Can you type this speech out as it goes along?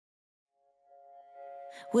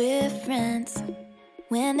We're friends.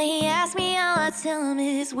 When they ask me how I tell them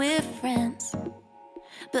is we're friends.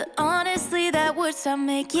 But honestly, that word stopped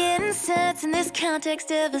making sense in this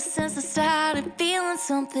context ever since I started feeling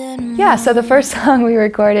something. Yeah, so the first song we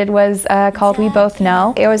recorded was called We Both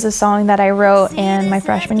Know. It was a song that I wrote in my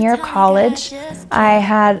freshman year of college. I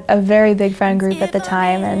had a very big friend group at the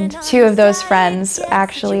time, and two of those friends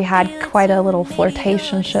actually had quite a little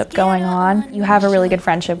flirtationship going on. You have a really good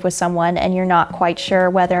friendship with someone and you're not quite sure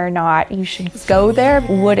whether or not you should go there.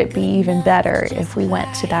 Would it be even better if we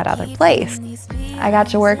went to that other place? I got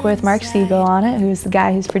to work with Mark Siegel on it, who's the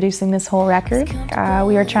guy who's producing this whole record.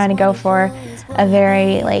 We were trying to go for a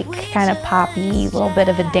very kind of poppy, little bit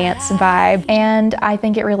of a dance vibe, and I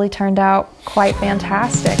think it really turned out quite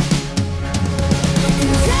fantastic.